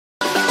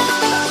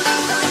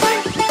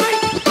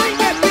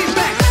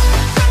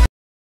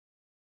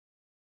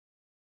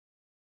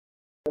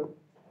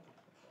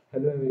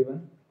Hello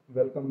everyone,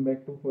 welcome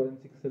back to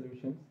FORnSEC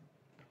Solutions.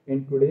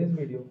 In today's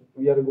video,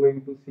 we are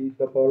going to see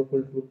the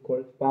powerful tool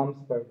called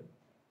Paramspider.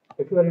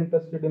 If you are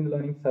interested in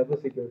learning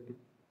cybersecurity,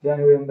 then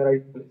you are in the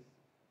right place.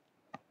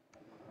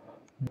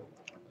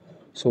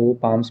 So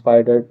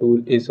Paramspider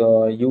tool is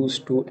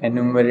used to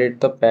enumerate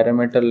the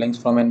parameter links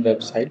from a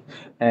website,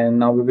 and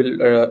now we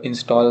will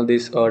install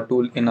this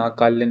tool in our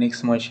Kali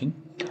Linux machine.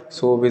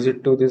 So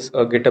visit to this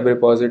GitHub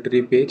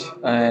repository page,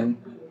 and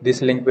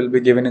this link will be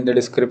given in the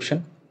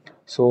description.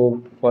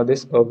 So for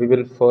this, we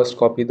will first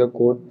copy the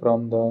code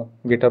from the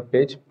GitHub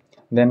page,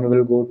 then we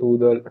will go to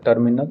the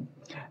terminal,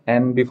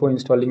 and before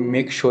installing,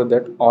 make sure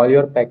that all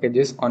your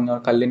packages on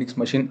your Kali Linux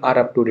machine are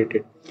up to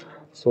date.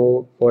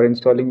 So for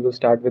installing, we'll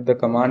start with the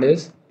command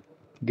is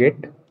git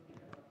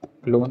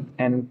clone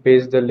and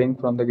paste the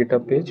link from the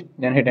GitHub page,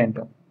 then hit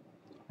enter,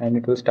 and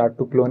it will start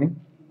to cloning.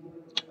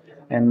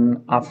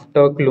 And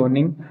after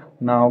cloning,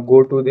 now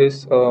go to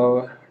this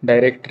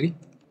directory.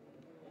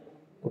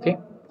 Okay,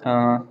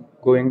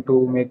 going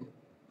to make,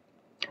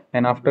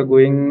 and after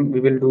going, we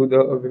will do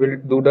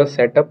the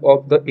setup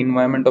of the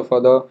environment of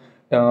other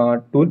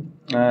tool,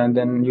 and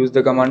then use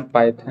the command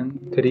python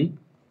 3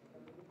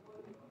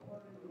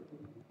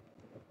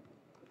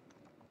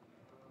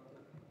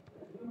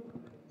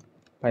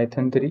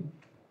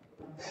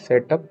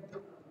 setup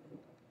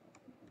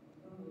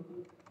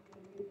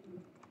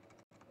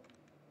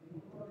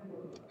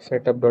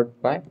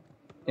setup.py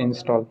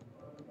install.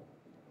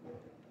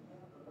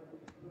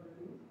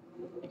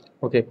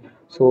 Okay,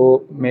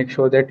 so make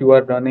sure that you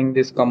are running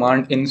this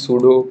command in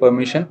sudo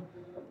permission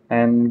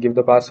and give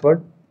the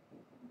password,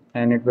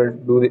 and it will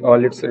do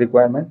all its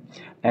requirement,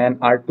 and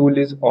our tool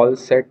is all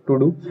set to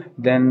do.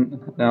 Then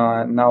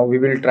now we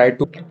will try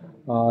to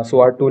so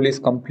our tool is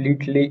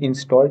completely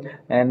installed,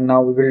 and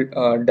now we will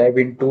dive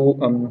into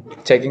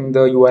checking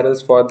the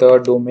URLs for the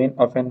domain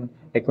of an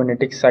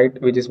Equinetic site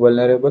which is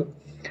vulnerable.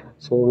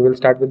 So we will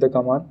start with the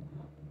command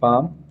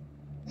palm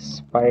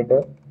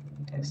spider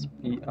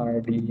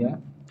spider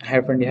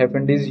hyphen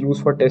d is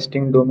used for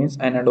testing domains,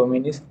 and a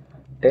domain is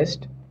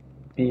test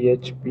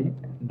php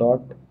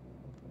dot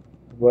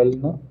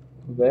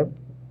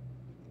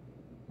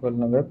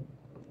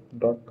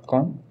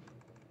vulnerweb.com.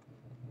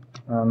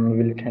 We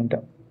will hit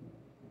enter,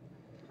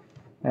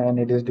 and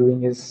it is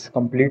doing its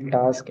complete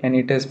task, and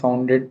it has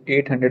founded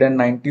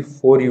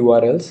 894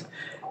 URLs,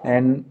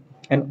 and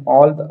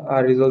all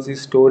our results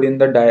is stored in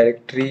the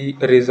directory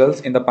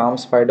results in the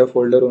Paramspider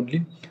folder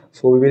only.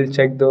 So we will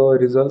check the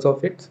results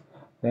of it.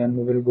 Then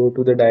we will go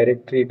to the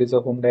directory. It is a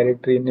home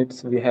directory. In it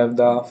we have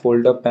the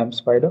folder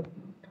Paramspider.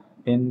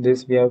 In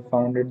this we have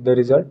found the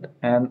result,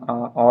 and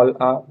all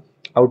our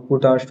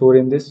output are stored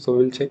in this. So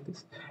we'll check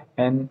this,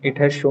 and it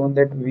has shown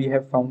that we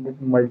have found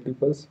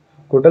multiples,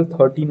 total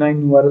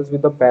 39 URLs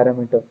with the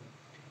parameter,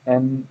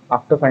 and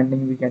after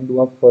finding we can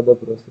do a further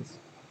process.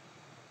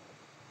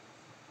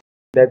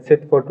 That's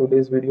it for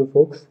today's video,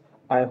 folks.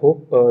 I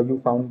hope you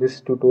found this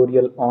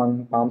tutorial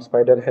on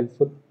Paramspider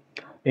helpful.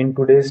 In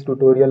today's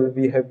tutorial,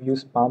 we have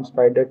used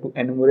Paramspider to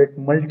enumerate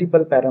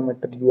multiple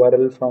parameter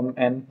URL from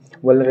an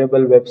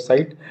vulnerable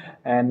website.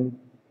 And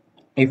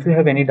if you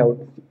have any doubt,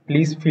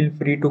 please feel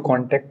free to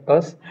contact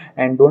us,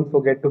 and don't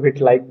forget to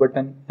hit like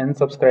button and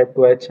subscribe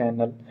to our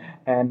channel,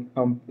 and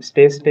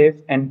stay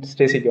safe and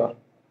stay secure.